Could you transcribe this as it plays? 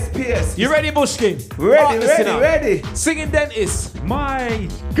PSG. You ready, Bushkin? Ready. Singing dentist. My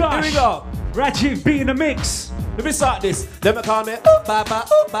gosh. Here we go. Rajeev be in the mix. Let me start this. Let me call me. Bad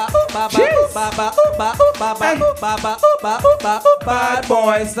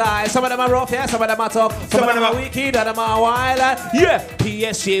boy style. Some of them are rough, yeah. Some of them are tough. Some of them are wicked, and them are wild. Yeah.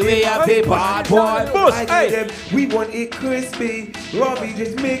 PSG, we have the bad boy. Bush, hey. We want it crispy. Robbie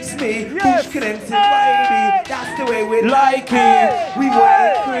just mix me. Bushkin and Whitey. That's the way we like it. We want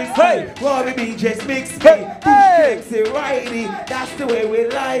it crispy. Robbie just mix me. Bushkin and Whitey. That's the way we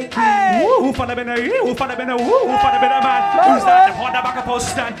like it. Who for the better? Who for the better? Who for the better man? Who's that? The back of post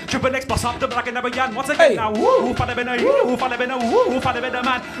stand. Triple X boss up the black and never yan. Once again now. Who for the better? Who for the better? Who for the better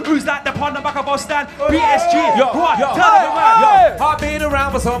man? Who's that? The back of post stand. PSG. Yo, what? Tell them man. Yo, I've been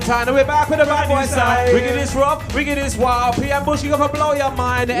around for some time and we're back with the bad boy style. We get this rough, we get this wild. PM Bush, you gonna blow your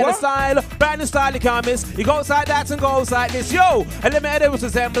mind. And the style, brand new style you can't miss. You go like that and goes like this. Yo, and let me head it with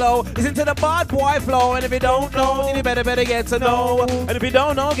the blow. It's into the bad boy flow. And if you don't know, then you better get to know. And if you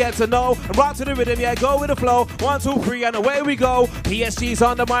don't know, get to know. And rock to the rhythm, yeah, go with the flow. 1, 2, 3, and away we go. PSG's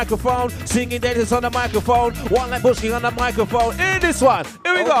on the microphone, singing dentist on the microphone, one like Bushkin on the microphone. In this one,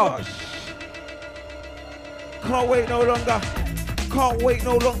 here we go. Gosh. Can't wait no longer. Can't wait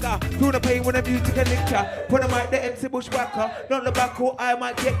no longer. Feel the pain when the music and liquor. Put them like the MC Bushwhacker. Not the back or I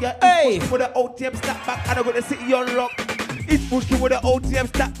might get ya. Hey. It's with the OTM snap back and I got the city on lock. It's Bushkin with the OTM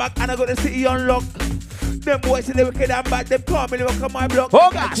snap back and I got the city on lock. Them boys in the wicked and bad, them can't really work on my block.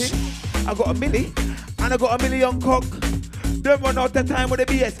 Oh gosh. I got a milli and I got a million cock. Don't run out the time with the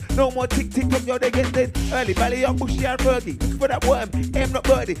BS. No more tick up, yo, they get dead early. Valley on Bushy and Fergie. For that worm, aim not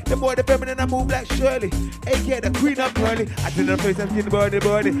birdie. The boy, the feminine, I move like Shirley. AK, the queen of curly. I did the face and skin birdie.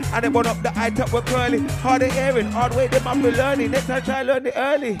 And they burn up the eye top with curly. Hard hearing, hard way, them up with learning. Next time try learn it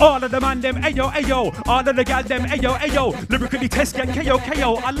early. All of the man, them, ayo, ayo. All of the gal, them, ayo, ayo. Lyrically test, get KO,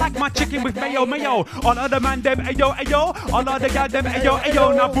 KO. I like my chicken with mayo, mayo. All of the man, them, ayo, ayo. All of the gal, them, ayo,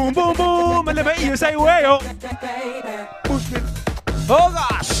 ayo. Now boom, boom, boom. And let me hear you say, wayo. Oh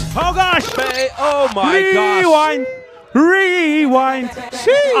gosh! Oh gosh! Oh my Rewind. gosh! Rewind!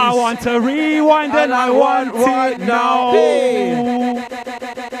 Jeez. I want to rewind and I want right it now.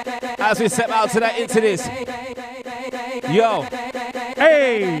 As we step out into this. Yo.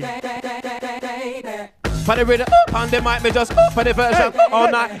 Hey! For the rhythm, on the mic, me just for the version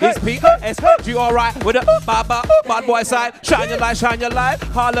all night. It's PSG, alright with the bad boy side. Shine your light.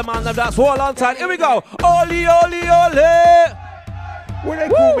 Harlem man, that's all on time. Here we go. Oli, oli, oli. When they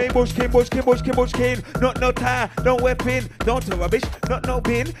call me Bushkin. Not no tie, no weapon, don't no rubbish, not no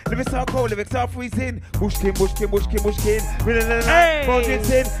bin. Lyrics are cold, lyrics are freezing. Bushkin. Hey!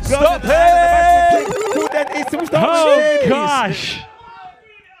 Stop it! Oh gosh!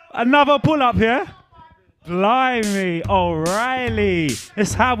 Another pull up here. Blimey, O'Reilly.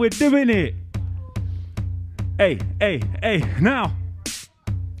 That's how we're doing it. Hey, now.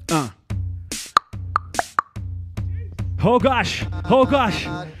 Oh gosh.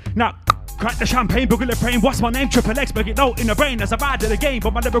 Now, crack the champagne, boogie the brain. What's my name? Triple X, boogie note in the brain. There's a ride of the game,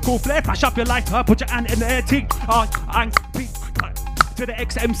 but my lyrical flair. Flash up your light, put your hand in the air, tick. To the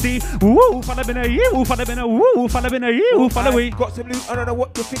XMC, woo, follow me now, you, follow me now, woo, follow me now, you, follow me. Got some loot, I don't know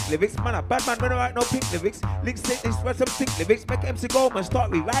what you think lyrics. Man, a bad man, when I write no pink lyrics. Link say this, write some think lyrics. Make MC Goldman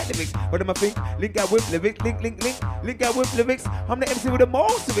start rewrite lyrics. What am I think? Link out with lyrics, link out with lyrics. I'm the MC with the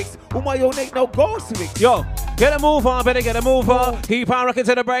most lyrics. All my own ain't no ghost lyrics. Yo, get a move on, better get a move on. Keep on rocking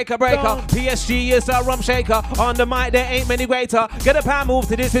to the breaker. PSG is a rum shaker. On the mic, there ain't many greater. Get a pound move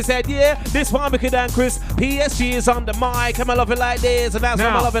to this, we said, yeah, this one we could done, Chris. PSG is on the mic. Come and love it like this, and that's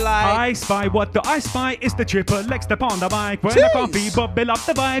what I love it like. I spy what the I spy is the triple X step on the mic. When I can't be bubble up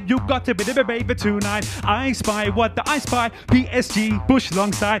the vibe, you got to be the baby tonight. I spy what the I spy. PSG, Bush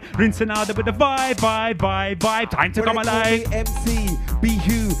alongside, rinsing out with the vibe. Time to come alive. MC,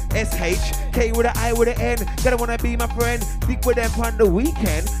 B-U-S-H, K with an I with an N. Gotta wanna be my friend. Stick with them on the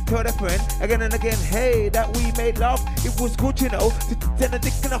weekend. Tell a friend again and again, hey, that we made love. It was good, you know. To send a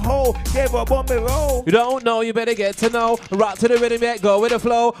dick in a hole, gave a bomb roll. You don't know, you better get to know. Rock to the rhythm, yet go with the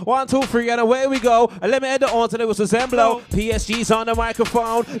flow. 1, 2, 3, and away we go. And let me head on to the whistle and blow. PSG's on the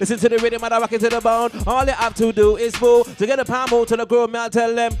microphone. Listen to the rhythm and I rock it to the bone. All you have to do is move to get a palm move to the groove. I'll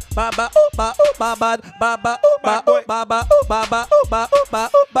tell them ba ba ooh ba ooh ba bad ba ba ooh ba ooh ba ba ooh ba ba ooh ba ooh ba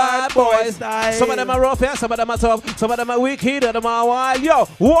ooh bad boys. Some of them are rough, yeah, some of them are tough, some of them are wicked, and them are wild. Yo,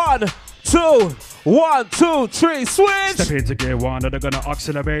 1, 2. 1, 2, 3, switch. Step into gear 1, and they're gonna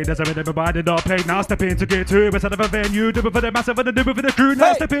accelerate. There's a bit of a ride in the plate. Now step into gear 2, instead of a venue. Do it for the massive and do it for the crew.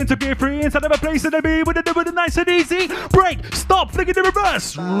 Now step into gear 3, instead of a place to be. With it nice and easy. Break, stop, flick it in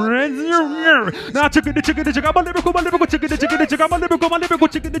reverse. Now chicken the chicken, I'm a lyrical chicken the chicken, I'm a lyrical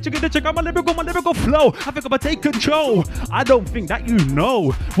chicken the chicken, I'm a lyrical flow. I think I'm gonna take control. I don't think that you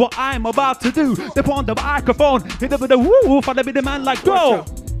know what I'm about to do. Step on the microphone, hit up with the woo, follow me the man like go.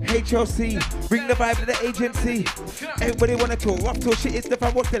 HLC, bring the vibe to the agency. Everybody wanna talk rough till shit is the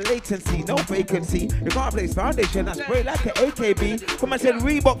fun. What's the latency? No vacancy. You can't place foundation, that's great like an AKB. Come and said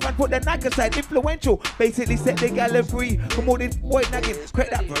Reebok, man, put the Nike aside. Influential, basically set the gallon free. From all this boy nagging,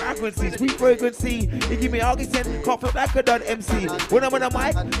 create that fragrancy, sweet fragrancy. You give me argument, can't flip like a done MC. When I'm on a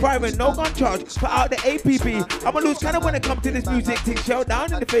mic, firing no gun charge, put out the APB. I'ma lose kind of when it comes to this music thing. Show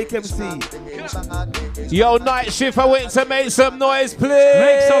down in the fake MC. Yo, night shift, I went to make some noise, please.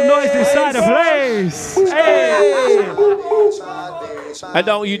 Make some noise inside the place. Hey. And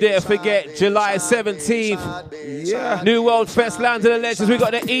don't you dare forget, July 17th, Yeah. New World Fest, Land of the Legends. We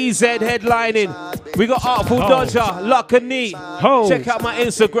got the EZ headlining. We got Artful Dodger, Lock and Neat. Check out my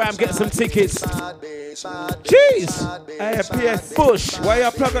Instagram, get some tickets. Jeez. Hey, PS. Bush. Why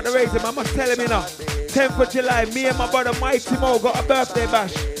you plug on the radio, man? Must tell him, you know. 10th of July, me and my brother Mighty Mo got a birthday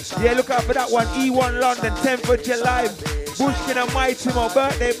bash. Yeah, look out for that one. E1 London, 10th of July. Bushkin and Mighty Mo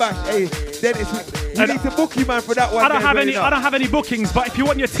birthday bash. Hey, Dennis, we need to book you, man, for that one. I don't have any bookings, but if you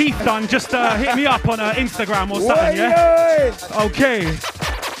want your teeth done, just hit me up on Instagram or something, yeah? Okay.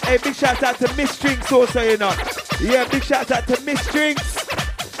 Hey, big shout out to Miss Drinks also, you know. Yeah, big shout out to Miss Drinks.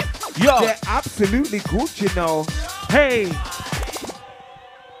 Yo. They're absolutely good, you know. Hey.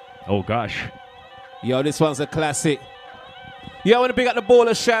 Oh, gosh. Yo, this one's a classic. Yo, I want to big up the Ball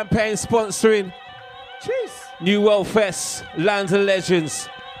of Champagne sponsoring Jeez. New World Fest, Land of Legends.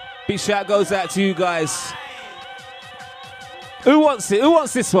 Big shout goes out to you guys. Who wants it? Who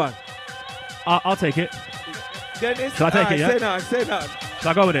wants this one? I'll take it. Dennis, Shall I take it, yeah? Say no.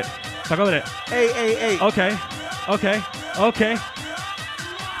 Shall I go with it? Hey. Okay.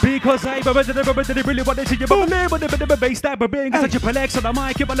 Because I really want to see you bass that bring such a flex on the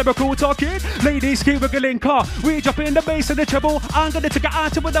mic, keep a lyrical talking. Ladies keep wiggling car. We drop in the bass and the treble. I'm gonna take it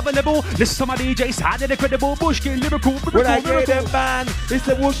out to another level. Listen to my DJ side incredible Bushkin lyrical. When I get them, man, it's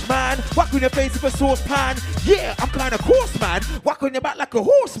the whoosh, man. Whack on your face with a saucepan. Yeah, I'm kind of coarse, man. Whack on your back like a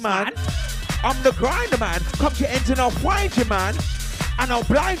horse, man. I'm the grinder, man. Come to your ends and I'll find you, man. And I'll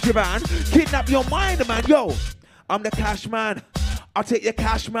blind you, man. Kidnap your mind, man. Yo, I'm the cash man. I'll take your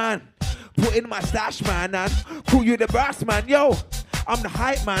cash, man. Put in my stash, man, and call you the brass, man. Yo, I'm the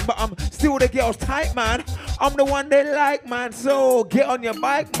hype, man, but I'm still the girl's type, man. I'm the one they like, man, so get on your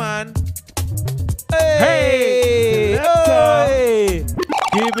bike, man. Hey!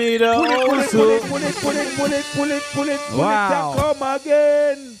 Give me the old school. Pull it. Wow. Come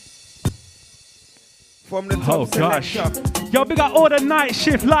again. From the top gosh. selector. Yo, big up all the night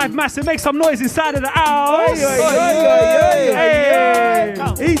shift live massive. Make some noise inside of the house. Hey.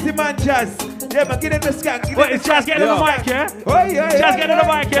 Easy man, Jazz. Yeah, man, get in the skank. What, is Jazz getting on the mic, yeah? Jazz getting on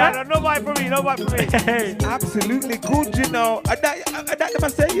the mic, yeah? No mic for me. Hey. Absolutely good, you know. I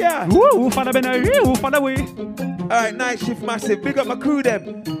must say, yeah. Woo, follow me now. Woo, follow me. All right, night shift massive. Big up my crew,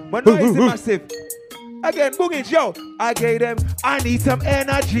 them. My noise is massive. Again, boogage, yo. I gave them, I need some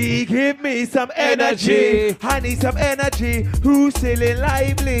energy. Give me some energy. I need some energy. Who's feeling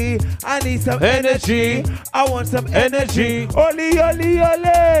lively? I need some energy. I want some energy. Oli, oli,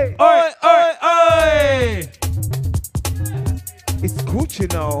 oli. Oi, oi, oi. It's good, you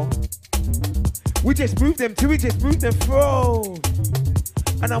know. We just moved them through.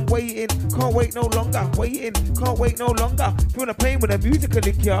 And I'm waiting, can't wait no longer. Can't wait no longer. If you wanna play with a musical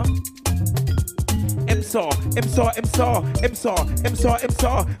lick, yeah. M-Saw, lyrical, M-Saw,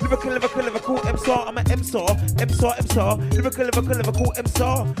 I'm an M-Saw, lyrical,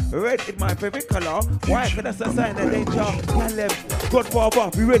 M-Saw. Red is my favorite color, white, but that's a sign of danger. Caleb, Godfather,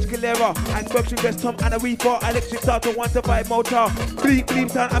 we rich Galera, and Berkshire West Tom and a reefer, electric starter, 1 to 5 motor.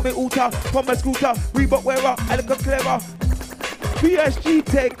 Bleep town, I'm an Uta, from my scooter, Reebok wearer, I look clever. PSG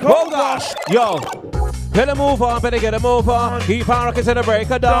take over. Oh gosh, yo. Better move on, better get a move on. Keep on rocking to the break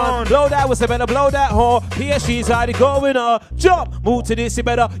of dawn. Blow that whistle, better blow that horn. PSG's already going on. Jump, move to this, you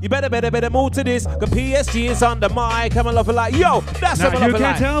better move to this. Cause PSG is on the mic. I'm loving like, yo, that's now what I'm you loving can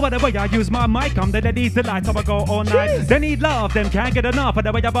like. tell by the way I use my mic. I'm the needs the light, so I go all night. They need love, them can't get enough. But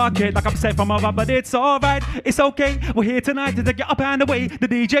the way I bark it, like I'm set from over, but it's alright. It's okay. We're here tonight to take you up and away. The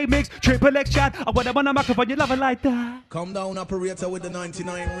DJ mix, triple X chat. I want a microphone, you love it like that. Come down, operator, with the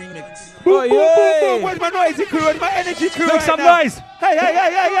 99 remix. Oh, yeah. my noisy crew and my energy crew. Make right some now. noise. Hey, hey,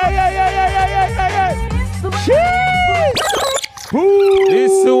 hey, hey, hey, hey, hey, hey, hey, hey, hey.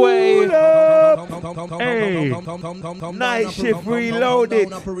 This the way. Hey. Night shift reloaded.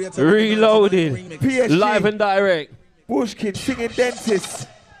 Reloaded. PSG. Live and direct. Bushkin singing dentist.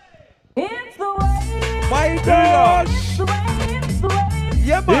 It's the way. My gosh.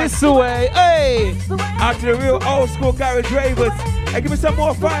 Yeah, man. This the way. Hey. Out to the real old school garage ravers. Hey, give me some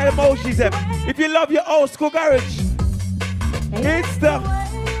more fire emojis, them. If you love your old school garage, it's the.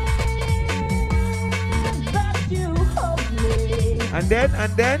 And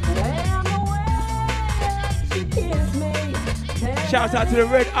then. Shout out to the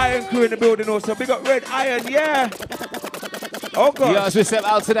Red Iron crew in the building also. Big up Red Iron, yeah. Oh, God. Yeah, as we step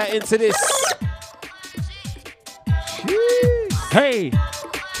out to that into this. Hey.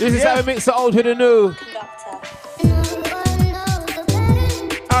 This is how we mix the old with the new.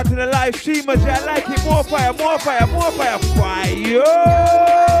 Out to the live streamers, yeah, I like it. More fire, more fire, more fire. Fire!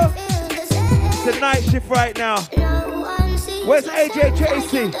 It's a night shift right now. Where's AJ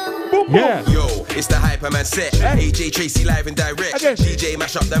Tracy? Boom, boom. Yeah. Yo, it's the Hyperman set. Hey. AJ Tracy live and direct. Again. DJ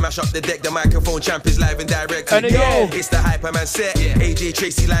mash up the deck. The microphone champ is live and direct. And again. Yo, it's the Hyperman set. AJ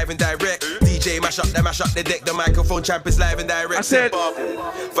Tracy live and direct. DJ mash up the deck. The microphone champ is live and direct. I said.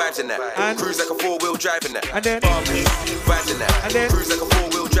 Vibes in that. And. Cruise like a four-wheel driving that. And then. Vibes in that. And then. Cruise like a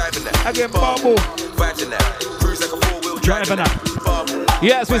four-wheel driving that. Again, bubble. Vibes in that. Cruise like a four-wheel driving that.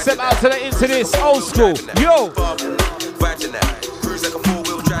 Yes, we step out to the into this old school. Yo. Vibes in that. Cruise like a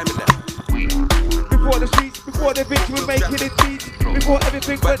four-wheel driving that. Before the streets, before the bitch was making it beats, before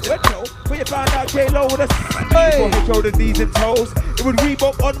everything went retro, when you found out J-Lo with us, before he showed the D's and toes, it would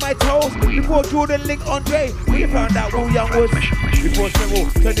Reebok on my toes, before Jordan linked Andre, when you found out Will Young was, before Cyril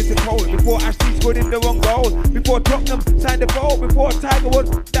turned into Cole, before Ashley scored in the wrong goal, before Tottenham signed the goal, before Tiger was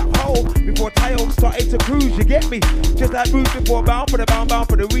that hole, before Tayo started to cruise, you get me? Just like Bruce before bound for the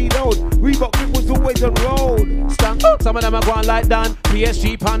reload, Reebok grip was always on road. Some of them are going like Dan.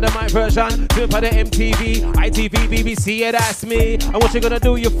 PSG, Panda, my version. Doing for the MTV, ITV, BBC, yeah, that's me. And what you gonna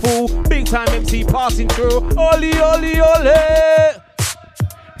do, you fool? Big time MC passing through. Oli, oli, oli.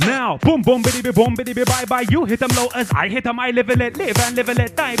 Now, boom, boom, biddy, boom, biddy, bye, bye. You hit them low as I hit them. I live and let live and live and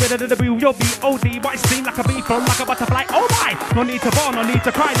let die. Better than the B, you'll be OD. Why seem like a bee, flow like a butterfly? Oh my! No need to ball, no need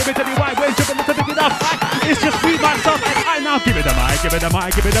to cry. Let me tell you why. We're dripping to pick it up. It's just me, myself, and I now. Give it the mic, give it the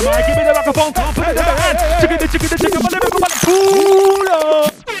mic, give it the mic, give it the microphone. Can't put it in the hand. Chicken, my lyrical,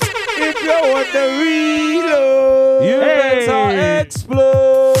 If you want the reload, You better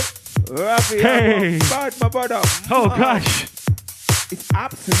explode. Rafi, Hey. bad, my brother. Oh gosh. It's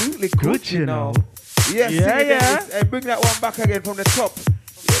absolutely good, you know. Yeah, Yeah, sing it, yeah. Hey, bring that one back again from the top.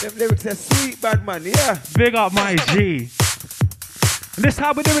 Yeah, them lyrics are sweet, bad man, yeah. Big up my G. And this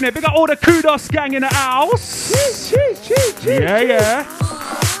how we're doing it. Big up all the kudos gang in the house. Yeah.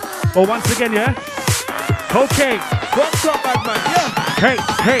 Oh, once again, yeah. Okay. What's up, bad man, yeah. Hey.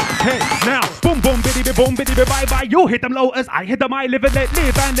 Now, boom, biddy, bye, bye. You hit them low as I hit them. I live and let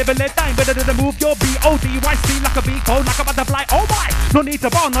live and live and let die. Better than the move your B-O-D-Y-C like a bee, cold like a butterfly. Oh my! No need to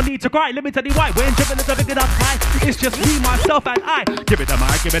ball, no need to cry. Let me tell you why. When dripping is a big enough high. It's just me, myself, and I. Give it the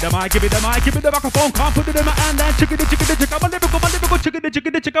mic, give it the mic, give it the mic, give it the microphone. Can't put it in my hand and chicken, I'm a lyrical, chicken,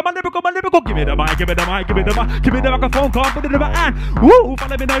 I'm a lyrical. Give it the mic, give it the mic, give it the mic, give it the microphone. Can't put it in my hand. Woo,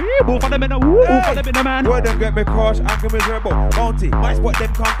 follow me now, follow me now, woo, follow me now, man. Word don't get me crushed, I'm miserable. Bounty, my spot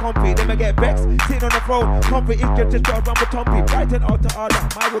them can't compete. Them I get vexed, sitting on the throne. Comfy is just around with Tumpy. Brighten out to order,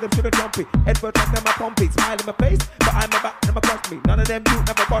 my wood them sugar tumpy. Edward like them a pumpy. Smile in my face, but I'm a back, never cross me. None of them you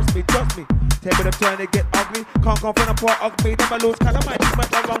never bust me, trust me. Table them turn to get ugly. Can't come from a part of me. Them I lose, cause I might do my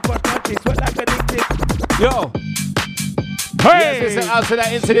tongue wrong cross country. Sweat like a dick. Yo. Hey. Yes, listen out to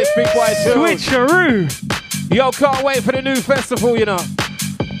that into this big white tune. Switcheroo. Yo, can't wait for the new festival, you know.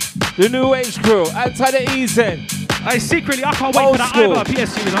 The new age crew, Anti the Easy. I secretly, I can't wait Old for that school. either,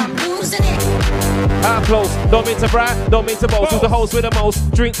 PSG, you know. How close? Don't mean to brag, don't mean to boast. Who's the host with the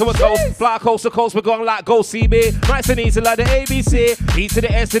most? Drink to a toast. Fly coast to coast, we're going like go CB. Nice and easy like the ABC. E to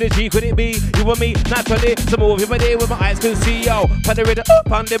the S to the G, could it be? You and me, naturally. To move every day with my eyes can see, yo. Pan the rhythm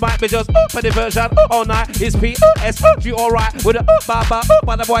up, and they might be just up on the version. All night is P-S. You alright with the up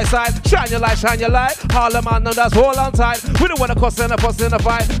on the boy side. Shine your light. Harlem man, now that's all on tight. We don't want to cuss and a fuss in a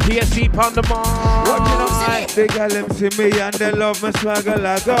fight. PSG pound the man. What you know, they got them see me and they love me swagger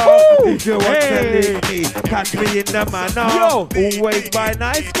like oh. If you want to leave me, catch me in the manner. Yo. Always buy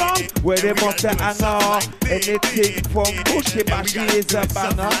nice gum, where they must hang on. Anything from Bushkin, but she is a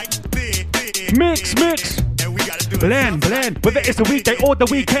banger. Mix. Blend. Whether it's a weekday or the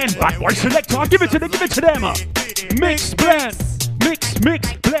weekend. Bad boy selector, I'll give it to them. Mix, blend. Mix.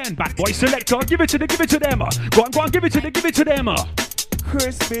 mix, blend. Bad boy selector, give it to them. Go on, give it to them.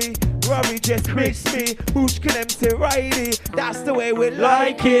 Crispy, Robbie just mix me. Bushkin MC Riley, that's the way we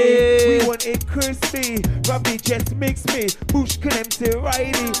like it. We want it crispy, Robbie just mix me. Bushkin MC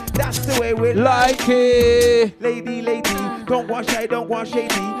Riley, that's the way we like it. Lady, don't want shy, don't want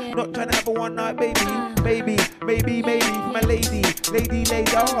shady. Not trying to have a one night baby. Maybe, for my lady.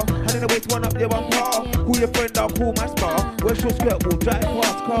 Oh, I didn't waste one up there, one car. Who your friend, I'll call my spa. Where's your skirt, we'll drive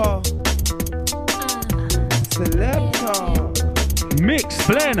past car. Selector. Mix,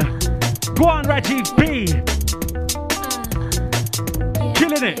 blend. Go on, Rajeev B.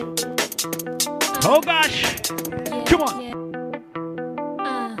 Killing it. Oh gosh. Come on.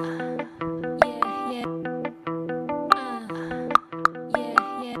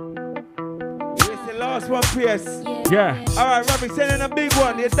 It's the last one, PS. Yeah. Alright, Robbie, send in a big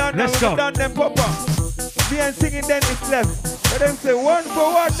one. You're done now. Let's go. Done them proper. Me and singing dentist left. But them say one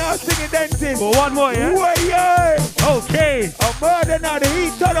for one now, singing dentist. For one more, yeah? Why, Okay. a murder now, the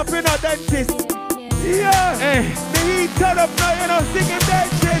heat turn up in our dentist. Yeah. Hey. The heat turn up now, you know, singing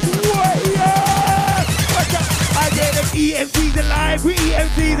dentist. Why, Watch out. I get them EMCs alive. We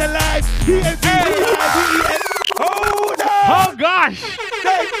EMCs alive. EMCs alive. We EMCs. Hold on. Oh gosh.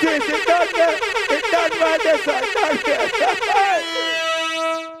 Dentist, it's done there. It's done by this side.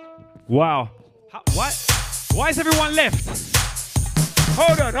 Wow. What? Why is everyone left?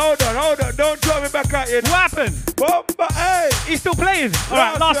 Hold on. Don't throw me back at you. What happened? Hey. He's still playing. All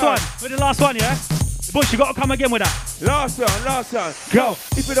right, last one. With the last one, yeah? Bush, you got to come again with that. Last one. Go.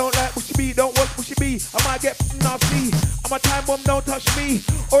 If you don't like Bushy B, don't watch Bushy B. I might get nasty. I'm a time bomb, don't touch me.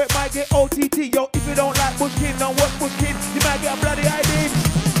 Or it might get OTT. Yo, if you don't like Bushkin, don't watch Bushkin. You might get a bloody ID.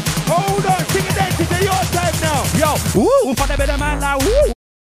 Hold on, sing it then, it's your time now. Yo, woo, for the better man, like woo.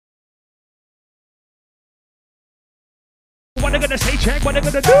 What they gonna say, check, what they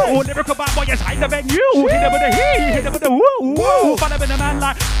gonna do? Oh, lyrical bad boy, yes, hide the venue. Hit them with the heat, hit them with the woo, woo. For the better man,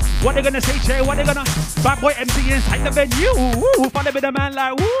 like, what they gonna say, check, what they gonna, bad boy MC inside the venue. Woo, for the better man,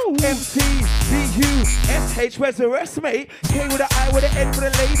 like, woo. MTBUSH, where's the rest, mate? K with an I with an N for the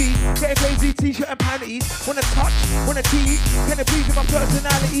lady. Get a crazy t-shirt and panties. Wanna touch, wanna tease. Can I please with my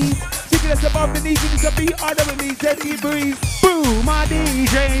personality? Sickness above the knees, and it's a B-R-W-E-Z-E breeze. Boo, my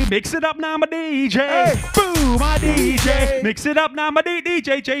DJ, mix it up now, my DJ. Hey. Boo, my DJ, mix it up now, my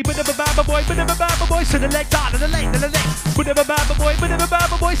DJ. Bit of a bad boy, to the leg, to the leg. Bit of a bad boy, to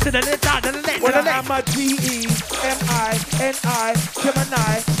the leg, to the leg. Well, I'm a G-E-M-I-N-I,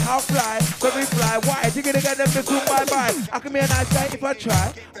 Gemini, how fly, very fly, why? You gonna get them to do bye-bye. I can be a nice guy if I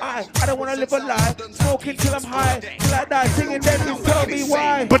try. I don't wanna live a lie, smoking till I'm high, till I die, singing then you tell me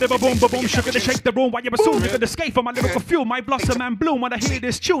why. But boom, sugar to shake the room while you assume you're gonna escape from my lyrical fuel. My blossom and bloom when I hear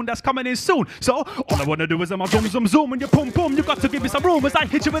this tune that's coming in soon. So all I wanna do is I'm a zoom, and you boom, you got to give me some room as I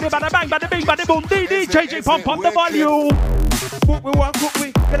hit you with it, bada bang, bada bing, bada boom, DJ, pump the volume. Book we want cook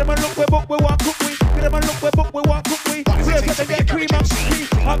we, get them a look we book we want cook we, get them a look we book we want cook we. We're gonna get cream and cookie.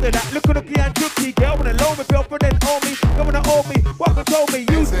 After that, look and jooky. Girl wanna loan me, girlfriend then owe me. Girl wanna owe me, what can told me?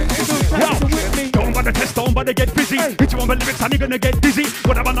 You trying to with me. Don't bother test, don't bother get busy. Hit you on the lyrics and you're gonna get dizzy.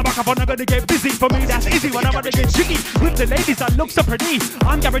 When I'm on the back of I'm gonna get busy. For me that's easy when I'm gonna get jiggy. With the ladies that look so pretty,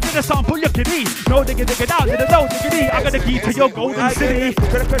 I'm guaranteed to sample your kitty. No dig it out, to the no diggity. I got the key to your golden city.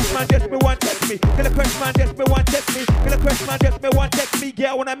 Get a question man, just me one text me. Get a question man, just me one text me. Get a question man, just me one text me.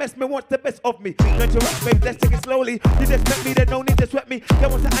 Yeah, when I mess me, wants the best of me. Don't you rush me, let's take it slowly. You just met me, there's no need to sweat me. You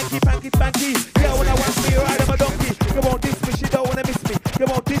want to anky, panky, spanky. Yeah, when I want me, ride on my donkey. You won't diss me, she don't wanna miss me. You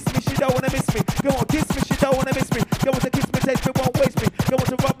won't diss me, she don't wanna miss me. You won't diss me, she don't wanna miss me. You want to kiss me, taste me, won't waste me. You want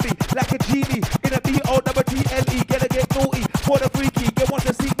to rub me like a genie in a B-O-double-T-L-E. Get naughty for the freaky. You want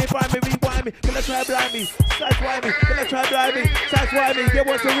to see me, find me, rewind me. Can I try blind me? Sideswipe me. Can I try blind me? Sideswipe me. You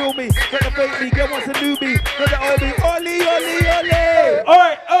want to rule me? Get the fake me. You want to new me? Get the old me. Oli.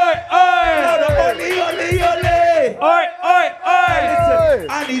 Oi. Oli. Listen,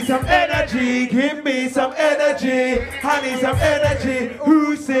 I need some energy. Give me some energy. I need some energy.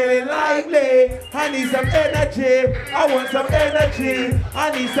 Who's feeling lively? I need some energy. I want some energy.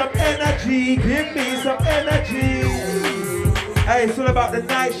 I need some energy. Give me some energy. Hey, it's all about the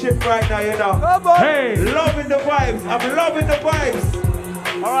night shift right now, you know. Hey, loving the vibes. I'm loving the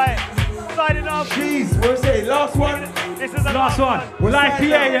vibes. All right, signing off. Jeez, we'll say last one. This is the last one. Live PA,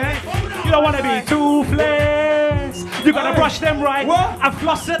 yeah? You don't want to be toothless. You gotta brush them right and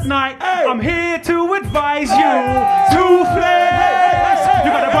floss at night. I'm here to advise you. Toothless.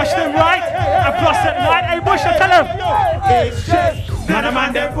 You gotta brush them right and floss at night. Hey, Bush, tell them. It's just not a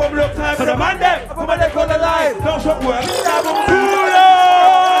man them from look time. So the man them come on, they call the life. Don't shop work.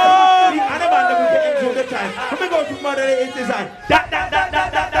 And a man that will get into the the time. Let me go to Mother It design.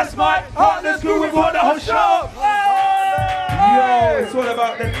 That's my heartless crew for the whole show. Yo, it's all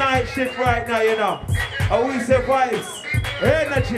about the night shift right now, you know. How we survive. Energy.